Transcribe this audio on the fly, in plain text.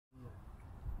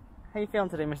How you feeling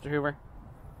today, Mr. Hoover?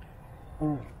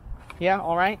 Yeah,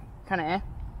 all right? Kind of eh?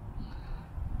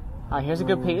 All right, here's a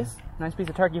good piece. Nice piece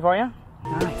of turkey for you.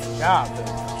 Nice job, dude.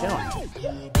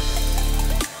 Chilling.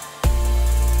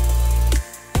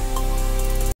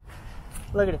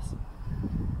 Look at this.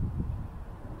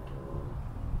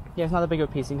 Yeah, it's not that big of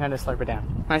a piece. You can kind of slurp it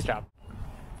down. Nice job.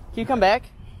 Can you come back?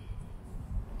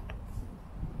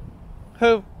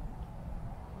 Who?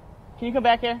 Can you come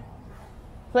back here?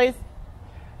 Please?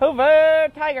 Hoover!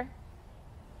 Tiger!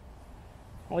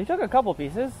 Well, he took a couple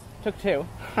pieces. Took 2.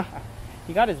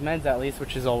 He got his meds at least,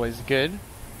 which is always good.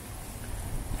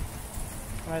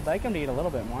 But I'd like him to eat a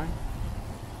little bit more.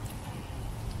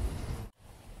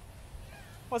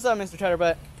 What's up, Mr.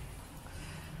 Cheddarbutt?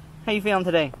 How you feeling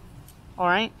today?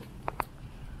 Alright?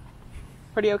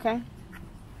 Pretty okay?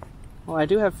 Well, I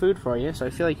do have food for you, so I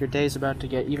feel like your day's about to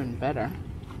get even better.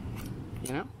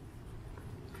 You know?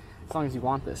 As long as you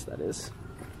want this, that is.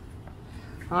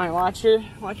 Alright, watch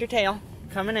your tail.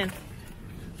 Coming in.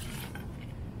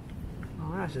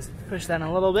 Alright, just push that in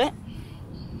a little bit.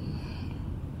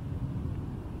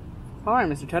 Alright,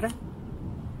 Mr. Cheddar.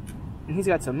 And he's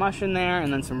got some mush in there,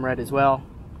 and then some red as well.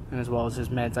 And as well as his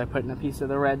meds, I put in a piece of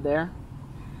the red there.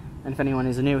 And if anyone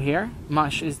is new here,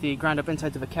 mush is the ground up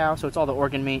insides of a cow, so it's all the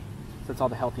organ meat. So it's all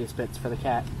the healthiest bits for the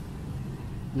cat.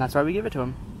 And that's why we give it to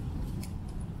him.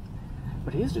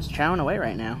 But he's just chowing away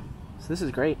right now. So this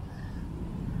is great.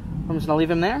 I'm just going to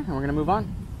leave him there, and we're going to move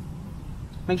on.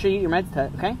 Make sure you eat your meds,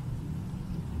 okay?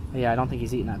 Yeah, I don't think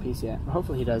he's eaten that piece yet. But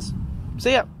hopefully he does.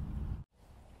 See ya!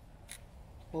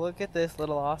 Look at this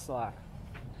little ocelot.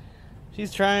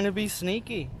 She's trying to be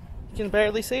sneaky. You can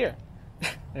barely see her.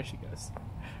 There she goes.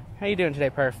 How you doing today,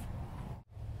 Perf?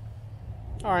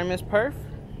 Alright, Miss Perf.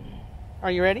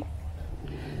 Are you ready?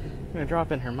 I'm going to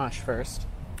drop in her mush first.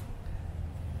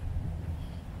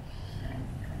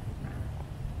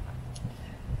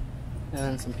 And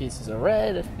then some pieces of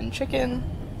red and chicken.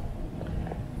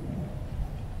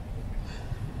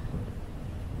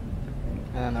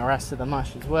 And then the rest of the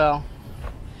mush as well.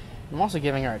 I'm also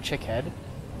giving her a chick head,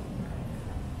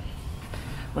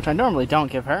 which I normally don't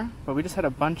give her, but we just had a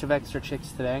bunch of extra chicks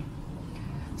today.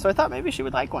 So I thought maybe she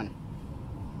would like one.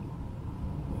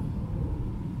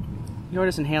 You're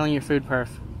just inhaling your food, Perf.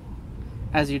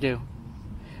 As you do.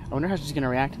 I wonder how she's going to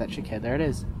react to that chick head. There it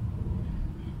is.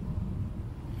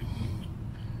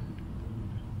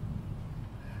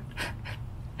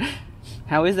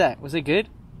 How is that? Was it good?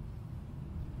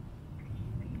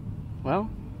 Well,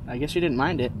 I guess you didn't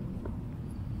mind it.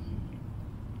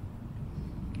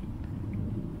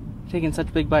 Taking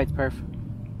such big bites, Perf.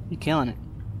 You killing it.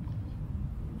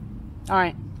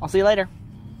 Alright, I'll see you later.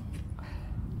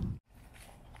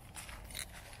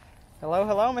 Hello,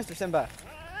 hello, Mr. Simba.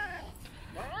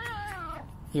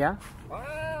 Yeah?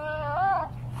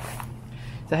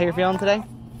 Is that how you're feeling today?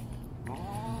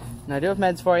 And I do have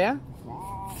meds for you.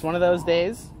 It's one of those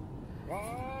days.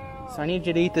 So I need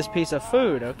you to eat this piece of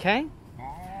food, okay?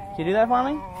 Can you do that for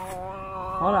me?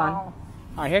 Hold on.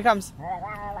 Alright, here it comes.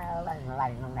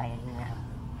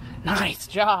 Nice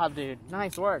job, dude.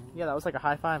 Nice work. Yeah, that was like a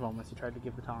high five almost. You tried to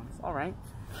give the tongs. Alright.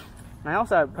 And I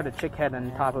also put a chick head on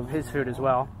top of his food as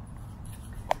well.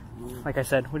 Like I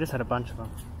said, we just had a bunch of them.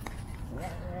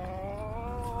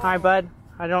 Hi, bud.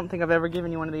 I don't think I've ever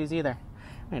given you one of these either.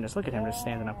 Man, just look at him just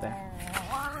standing up there.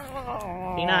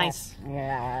 Be nice.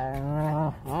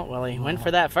 Oh, well, he went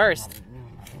for that first.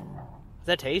 Is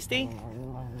that tasty?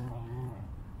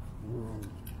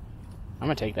 I'm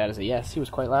gonna take that as a yes. He was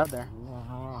quite loud there.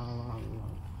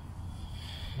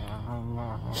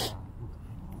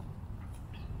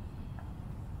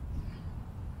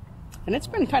 And it's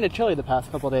been kind of chilly the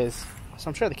past couple days, so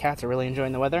I'm sure the cats are really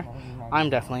enjoying the weather. I'm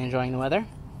definitely enjoying the weather.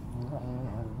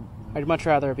 I'd much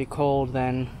rather it be cold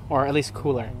than, or at least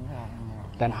cooler,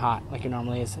 than hot, like it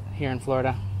normally is here in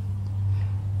Florida.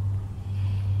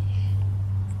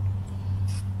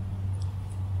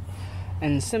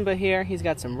 And Simba here, he's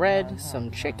got some red,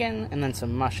 some chicken, and then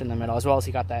some mush in the middle, as well as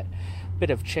he got that bit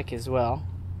of chick as well,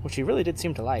 which he really did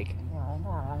seem to like.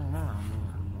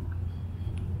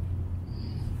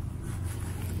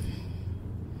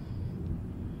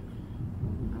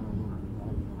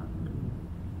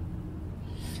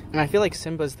 And I feel like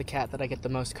Simba's the cat that I get the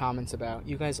most comments about.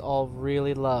 You guys all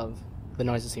really love the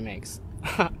noises he makes.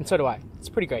 And so do I. It's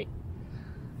pretty great.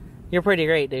 You're pretty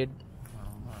great, dude.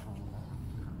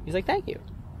 He's like, thank you.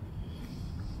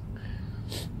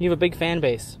 You have a big fan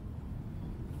base.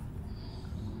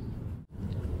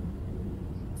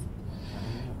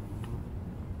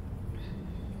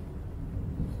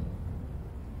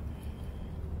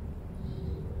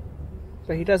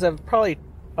 But he does have probably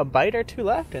a bite or two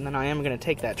left, and then I am going to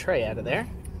take that tray out of there.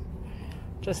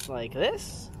 Just like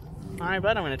this. Alright,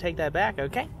 bud, I'm going to take that back,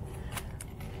 okay?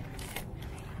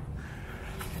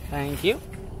 Thank you.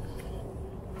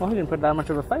 Well, he didn't put that much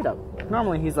of a fight up.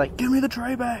 Normally he's like, give me the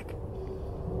tray back.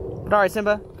 But alright,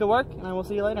 Simba, good work, and I will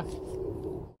see you later.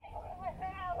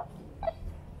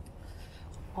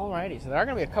 Alrighty, so there are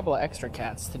going to be a couple of extra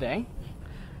cats today.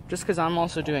 Just because I'm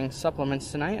also doing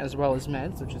supplements tonight, as well as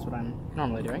meds, which is what I'm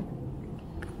normally doing.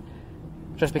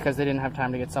 Just because they didn't have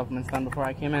time to get supplements done before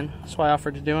I came in. So I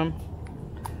offered to do them.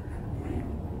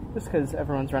 Just because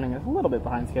everyone's running a little bit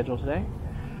behind schedule today.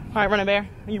 Alright, Running Bear,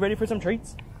 are you ready for some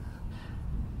treats?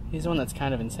 He's the one that's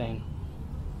kind of insane.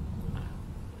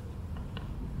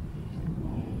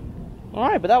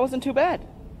 Alright, but that wasn't too bad.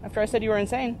 After I said you were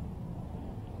insane.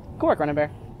 Good work, Running Bear.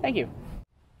 Thank you.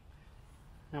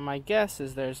 Now my guess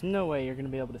is there's no way you're going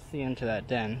to be able to see into that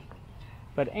den.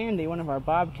 But Andy, one of our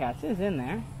bobcats, is in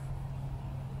there.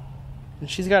 And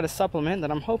she's got a supplement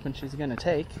that I'm hoping she's going to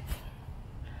take.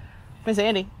 Miss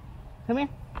Andy, come here.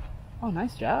 Oh,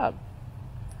 nice job.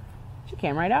 She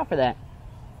came right out for that.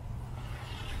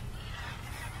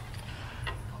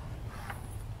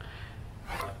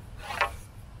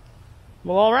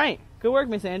 Well, alright. Good work,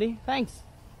 Miss Andy. Thanks.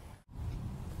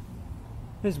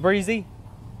 Miss Breezy.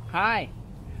 Hi.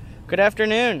 Good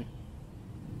afternoon.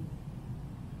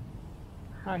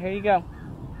 Alright, here you go.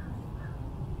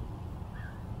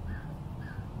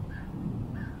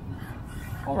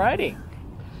 Alrighty.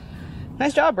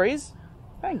 Nice job, Breeze.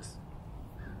 Thanks.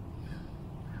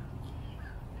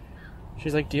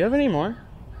 She's like, do you have any more?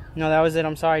 No, that was it.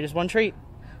 I'm sorry. Just one treat.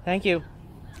 Thank you.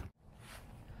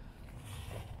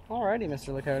 Alrighty,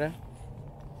 Mr. Lakota.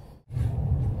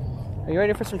 Are you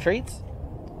ready for some treats?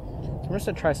 So I'm just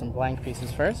going to try some blank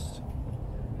pieces first,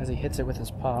 as he hits it with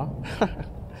his paw.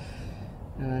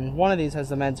 And then one of these has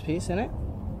the meds piece in it.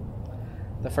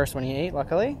 The first one he ate,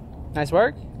 luckily. Nice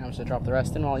work. I'm just going to drop the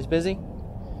rest in while he's busy.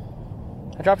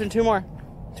 I dropped in two more.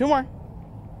 Two more.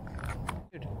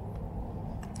 Dude.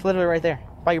 It's literally right there,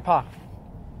 by your paw.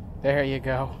 There you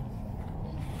go.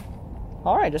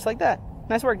 Alright, just like that.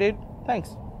 Nice work, dude. Thanks.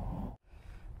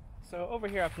 So over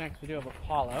here up next we do have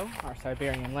Apollo, our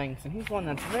Siberian lynx, and he's one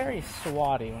that's very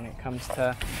swatty when it comes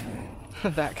to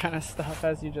that kind of stuff,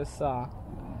 as you just saw.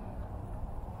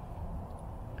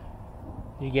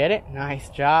 You get it? Nice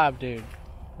job, dude.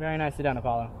 Very nicely done,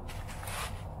 Apollo.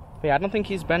 But yeah, I don't think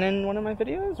he's been in one of my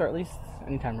videos, or at least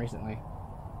anytime recently.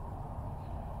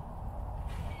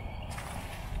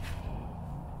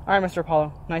 Alright, Mr.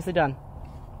 Apollo. Nicely done.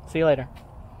 See you later.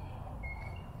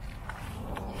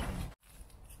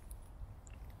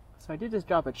 So I did just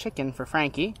drop a chicken for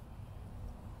Frankie.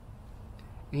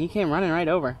 And he came running right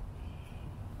over.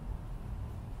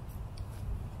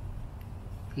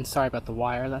 And sorry about the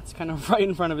wire, that's kind of right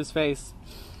in front of his face.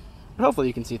 But hopefully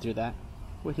you can see through that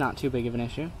with not too big of an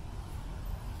issue.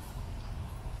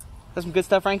 That's some good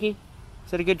stuff, Frankie?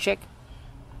 Is that a good chick?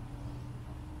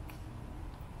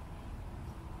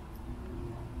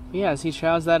 Yeah, as he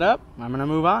chows that up, I'm going to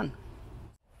move on.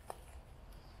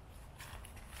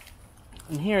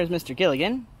 And here is Mr.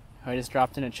 Gilligan, who I just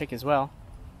dropped in a chick as well.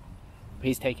 But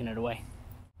he's taking it away.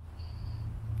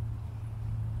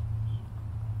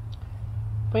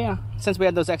 But yeah, since we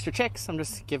had those extra chicks, I'm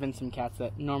just giving some cats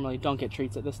that normally don't get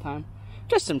treats at this time.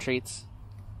 Just some treats.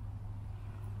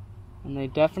 And they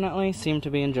definitely seem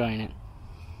to be enjoying it.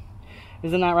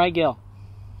 Isn't that right, Gil?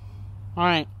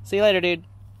 Alright, see you later, dude.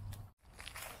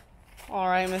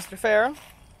 Alright, Mr. Pharaoh.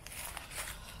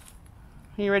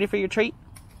 Are you ready for your treat?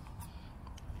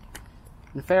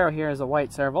 And Pharaoh here is a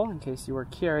white serval, in case you were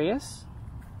curious.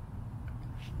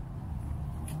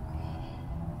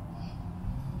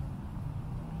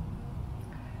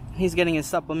 He's getting his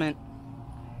supplement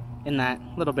in that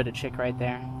little bit of chick right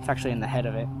there. It's actually in the head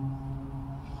of it.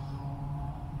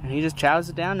 And he just chows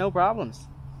it down, no problems.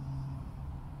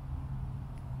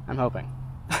 I'm hoping.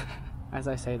 As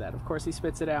I say that, of course he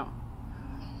spits it out.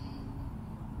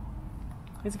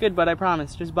 It's good, bud, I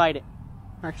promise. Just bite it.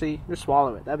 Or actually, just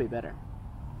swallow it. That'd be better.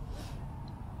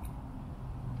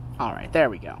 Alright, there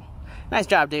we go. Nice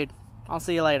job, dude. I'll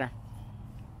see you later.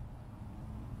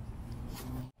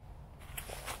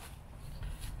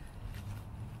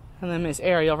 And then Miss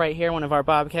Ariel right here, one of our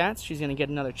bobcats. She's going to get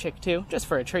another chick too, just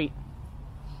for a treat.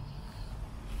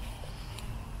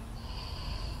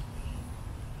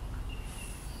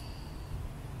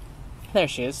 There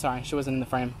she is. Sorry, she wasn't in the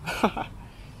frame.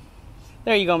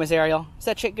 There you go, Miss Ariel. Is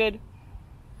that chick good?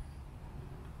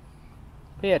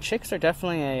 But yeah, chicks are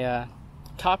definitely a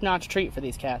top-notch treat for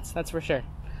these cats. That's for sure.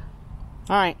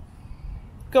 Alright.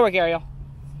 Good work, Ariel.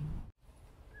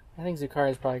 I think Zukari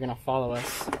is probably going to follow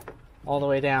us all the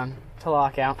way down to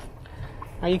lockout.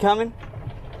 Are you coming?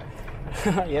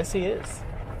 Yes, he is.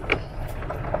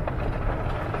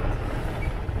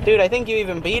 Dude, I think you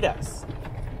even beat us.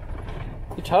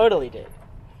 You totally did.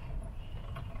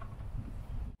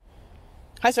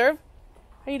 Hi, Serv.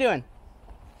 How you doing?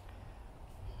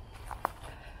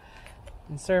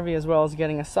 And Servy as well is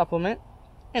getting a supplement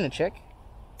and a chick.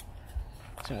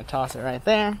 Just going to toss it right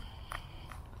there.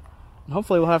 And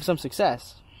hopefully we'll have some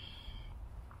success.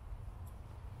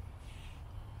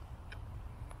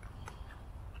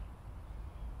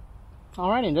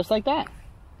 Alrighty, and just like that.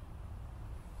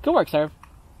 Good work, Serv.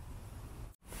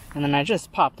 And then I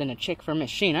just popped in a chick for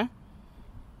Miss Sheena.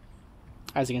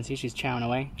 As you can see, she's chowing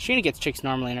away. Sheena gets chicks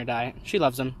normally in her diet. She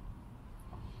loves them.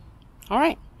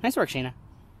 Alright, nice work, Sheena.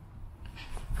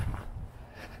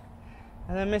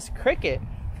 And then Miss Cricket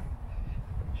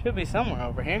should be somewhere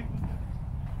over here.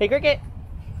 Hey, Cricket!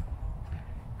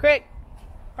 Crick!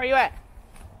 Where are you at?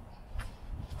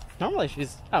 Normally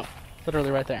she's... oh,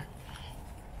 literally right there.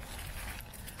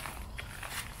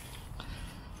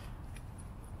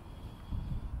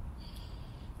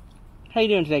 How you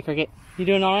doing today, Cricket? You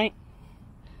doing alright?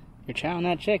 You're chowing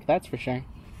that chick, that's for sure.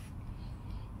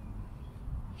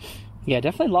 Yeah,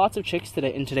 definitely lots of chicks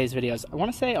today in today's videos. I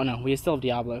want to say... oh no, we still have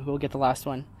Diablo, who will get the last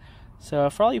one.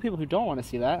 So for all you people who don't want to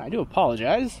see that, I do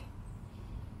apologize.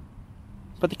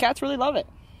 But the cats really love it.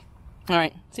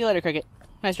 Alright, see you later, Cricket.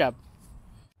 Nice job.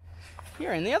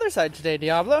 You're in the other side today,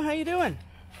 Diablo. How you doing?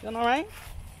 Feeling alright?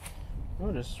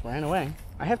 Oh, just ran away.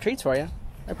 I have treats for you.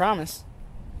 I promise.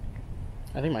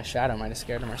 I think my shadow might have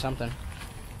scared him or something.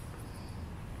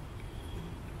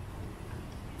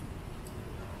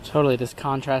 Totally this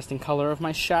contrasting color of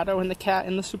my shadow and the cat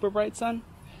in the super bright sun.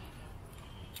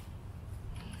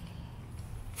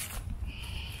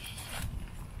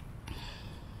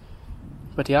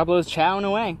 But Diablo is chowing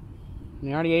away. And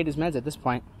he already ate his meds at this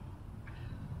point.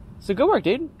 So good work,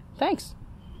 dude. Thanks.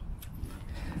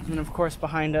 And then, of course,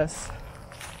 behind us,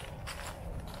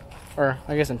 or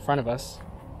I guess in front of us,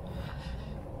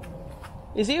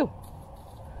 is you.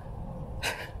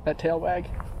 That tail wag.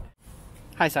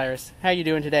 Hi, Cyrus. How you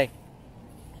doing today?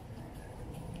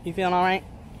 You feeling alright?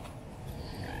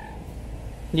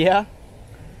 Yeah?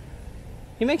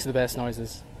 He makes the best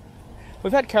noises.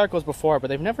 We've had caracals before, but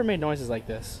they've never made noises like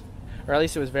this. Or at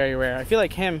least it was very rare. I feel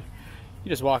like him, you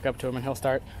just walk up to him and he'll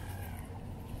start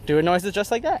doing noises just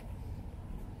like that.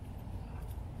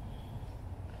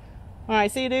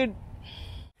 Alright, see you, dude.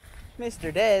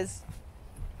 Mr. Dez.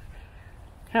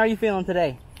 How are you feeling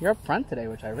today? You're up front today,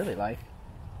 which I really like.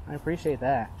 I appreciate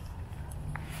that.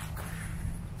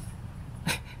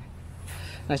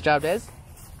 Nice job, Dez.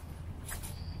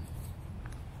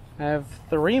 I have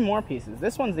 3 more pieces.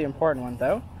 This one's the important one,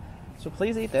 though. So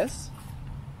please eat this.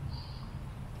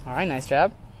 Alright, nice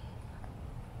job.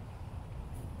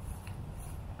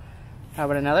 How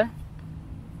about another?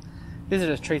 These are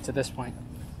just treats at this point.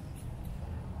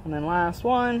 And then last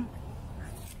one.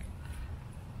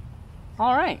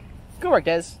 Alright. Good work,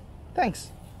 Des.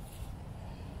 Thanks.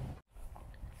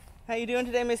 How you doing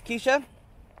today, Miss Keisha?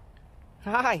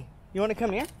 Hi. You want to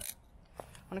come here?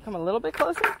 Want to come a little bit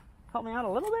closer? Help me out a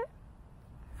little bit?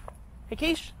 Hey,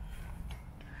 Keish.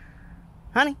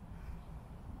 Honey.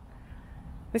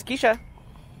 Miss Keisha.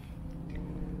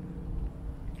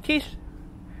 Keish.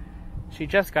 She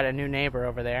just got a new neighbor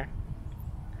over there.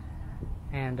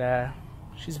 And,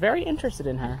 she's very interested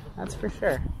in her. That's for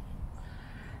sure.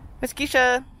 Miss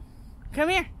Keisha. Come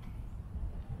here.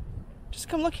 Just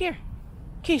come look here.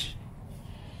 Keish.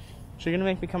 Is she gonna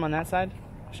make me come on that side?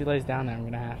 If she lays down there, I'm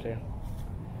gonna have to.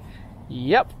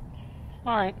 Yep.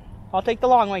 Alright. I'll take the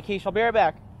long way, Keish. I'll be right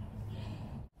back.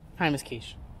 Hi, Miss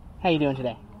Keish. How you doing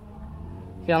today?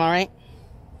 Feeling alright?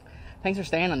 Thanks for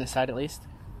staying on this side, at least.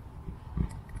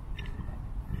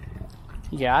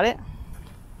 You got it?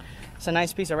 It's a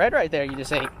nice piece of red right there you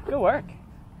just ate. Good work.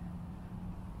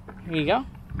 Here you go.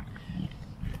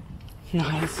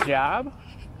 Nice job.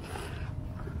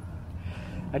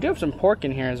 I do have some pork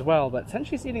in here as well, but since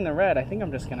she's eating the red, I think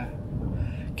I'm just gonna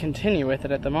continue with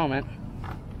it at the moment.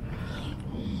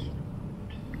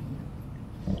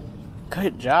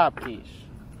 Good job, Keish.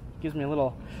 Gives me a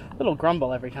little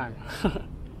grumble every time.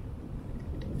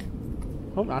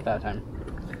 Oh, not that time.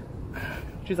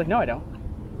 She's like, no, I don't.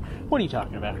 What are you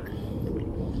talking about?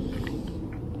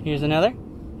 Here's another.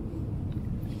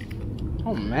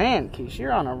 Oh man, Keish,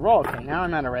 you're on a roll. Okay, now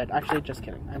I'm out of red. Actually, just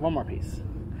kidding. I have one more piece.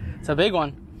 It's a big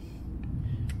one.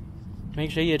 Make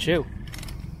sure you chew.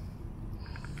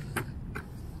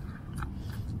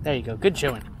 There you go. Good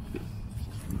chewing.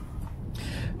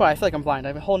 Well, I feel like I'm blind. I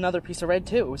have a whole nother piece of red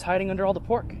too. It was hiding under all the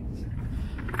pork.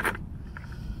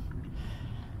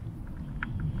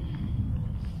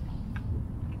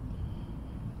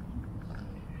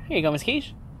 Here you go, Miss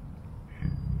Quiche.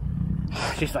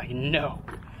 She's like, no.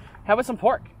 How about some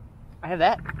pork? I have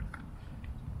that.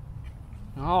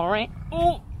 All right.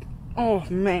 Oh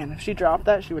man, if she dropped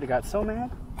that, she would have got so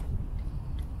mad.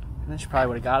 And then she probably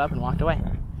would have got up and walked away.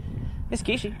 Miss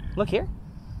Quiche, look here.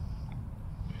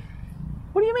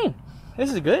 What do you mean?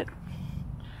 This is good.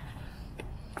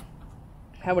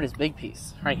 How about this big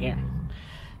piece right here?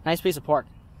 Nice piece of pork.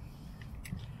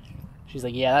 She's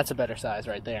like, yeah, that's a better size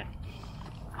right there.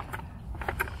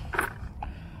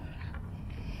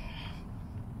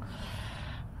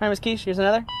 All right, Miss Quiche, here's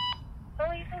another.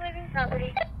 Only for living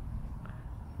property.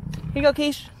 Here you go,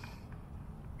 Quiche.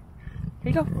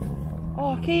 Here you go.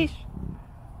 Oh, Quiche.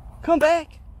 Come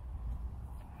back.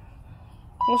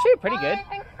 Well, she did pretty good.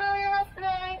 Thanks for your help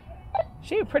today.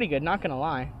 She did pretty good, not gonna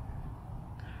lie.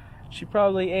 She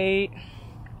probably ate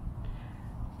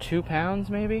 2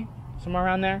 pounds, maybe, somewhere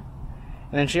around there.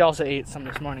 And then she also ate some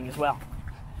this morning as well.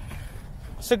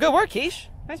 So good work, Quiche.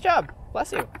 Nice job.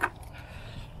 Bless you.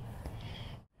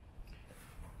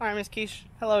 All right, Miss Quiche.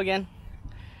 Hello again.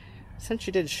 Since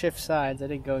she did shift sides, I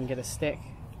did go and get a stick.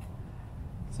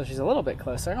 So she's a little bit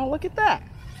closer. Oh, look at that.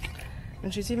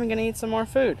 And she's even gonna eat some more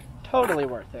food. Totally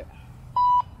worth it.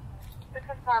 This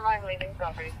is Carmine leaving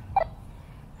property. Here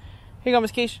you go,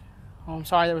 Miss Quiche. Oh, I'm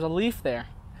sorry, there was a leaf there.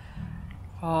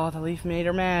 Oh, the leaf made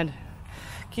her mad.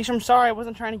 Quiche, I'm sorry, I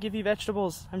wasn't trying to give you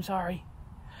vegetables. I'm sorry.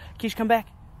 Quiche, come back.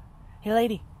 Hey,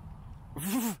 lady.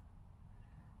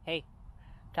 Hey,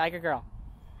 tiger girl.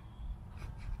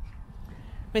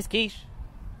 Miss Quiche.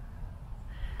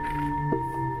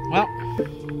 Well,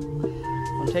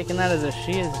 I'm taking that as a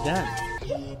she is done.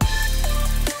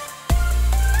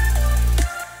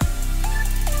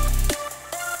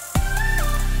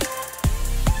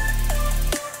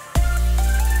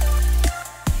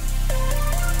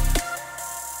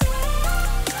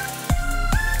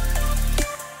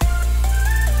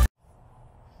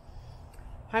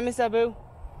 Hi, Miss Abu.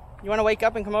 You want to wake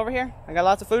up and come over here? I got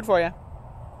lots of food for you.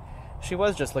 She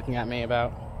was just looking at me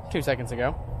about 2 seconds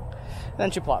ago. Then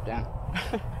she plopped down.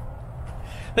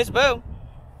 Miss Boo.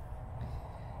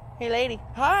 Hey, lady.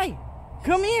 Hi.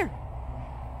 Come here.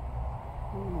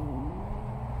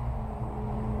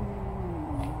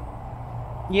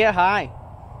 Yeah, hi.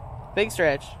 Big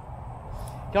stretch.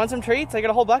 You want some treats? I got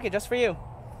a whole bucket just for you.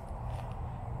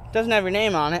 Doesn't have your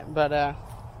name on it, but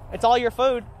it's all your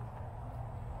food.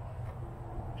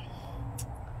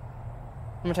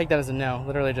 I'm gonna take that as a no.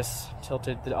 Literally just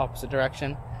tilted the opposite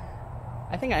direction.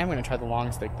 I think I am gonna try the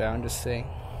long stick though and just see.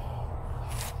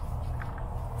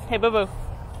 Hey, Boo Boo.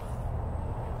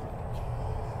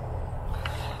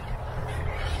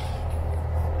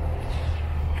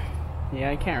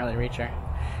 Yeah, I can't really reach her.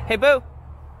 Hey, Boo.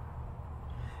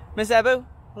 Miss Abu,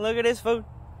 look at this food.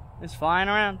 It's flying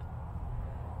around.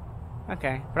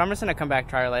 Okay, but I'm just gonna come back,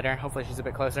 try her later. Hopefully she's a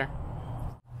bit closer.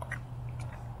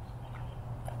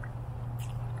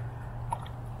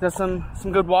 Is that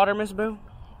some good water, Miss Boo?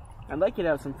 I'd like you to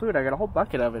have some food. I got a whole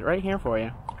bucket of it right here for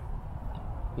you.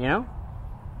 You know?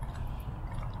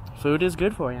 Food is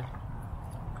good for you.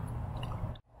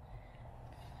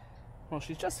 Well,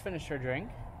 she's just finished her drink,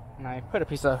 and I put a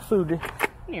piece of food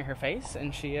near her face,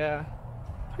 and she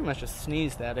pretty much just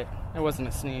sneezed at it. It wasn't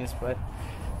a sneeze, but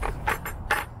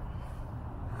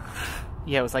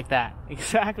yeah, it was like that.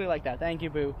 Exactly like that. Thank you,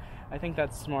 Boo. I think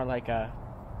that's more like a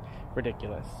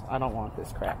ridiculous. I don't want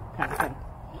this crap kind of thing.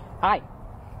 Hi.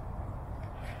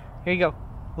 Here you go.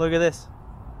 Look at this.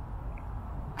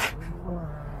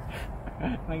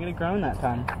 I get it grown that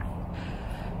time.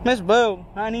 Miss Boo,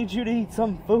 I need you to eat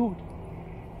some food.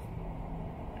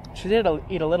 She did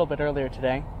eat a little bit earlier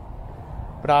today,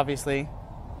 but obviously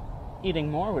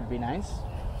eating more would be nice.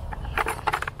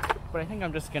 But I think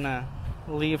I'm just gonna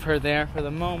leave her there for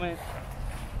the moment,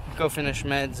 go finish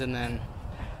meds, and then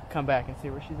come back and see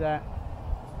where she's at.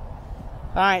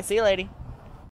 Alright, see you, lady.